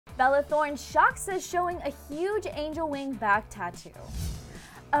Bella Thorne shocks us showing a huge angel wing back tattoo.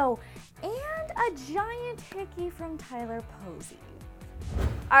 Oh, and a giant hickey from Tyler Posey.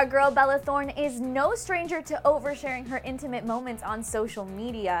 Our girl Bella Thorne is no stranger to oversharing her intimate moments on social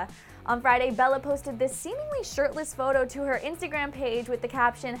media. On Friday, Bella posted this seemingly shirtless photo to her Instagram page with the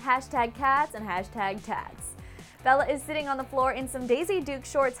caption #cats and #tats. Bella is sitting on the floor in some Daisy Duke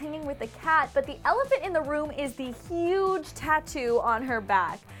shorts hanging with a cat, but the elephant in the room is the huge tattoo on her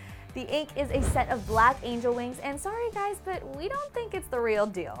back. The ink is a set of black angel wings, and sorry guys, but we don't think it's the real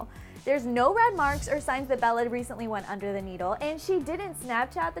deal. There's no red marks or signs that Bella recently went under the needle, and she didn't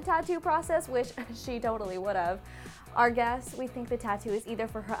Snapchat the tattoo process, which she totally would have. Our guess, we think the tattoo is either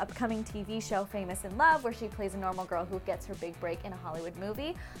for her upcoming TV show Famous in Love, where she plays a normal girl who gets her big break in a Hollywood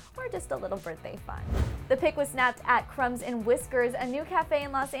movie, or just a little birthday fun. The pic was snapped at Crumbs and Whiskers, a new cafe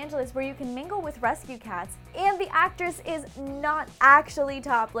in Los Angeles where you can mingle with rescue cats. And the actress is not actually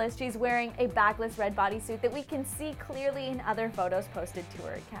topless. She's wearing a backless red bodysuit that we can see clearly in other photos posted to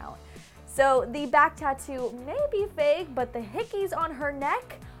her account. So the back tattoo may be fake, but the hickeys on her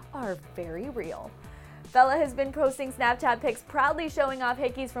neck are very real. Bella has been posting Snapchat pics proudly showing off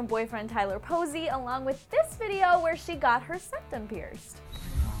hickeys from boyfriend Tyler Posey, along with this video where she got her septum pierced.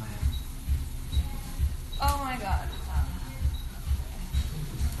 Oh my god.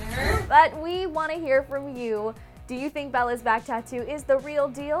 But we want to hear from you. Do you think Bella's back tattoo is the real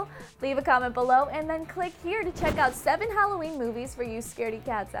deal? Leave a comment below and then click here to check out 7 Halloween movies for you scaredy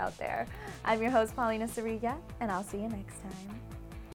cats out there. I'm your host, Paulina Sariga, and I'll see you next time.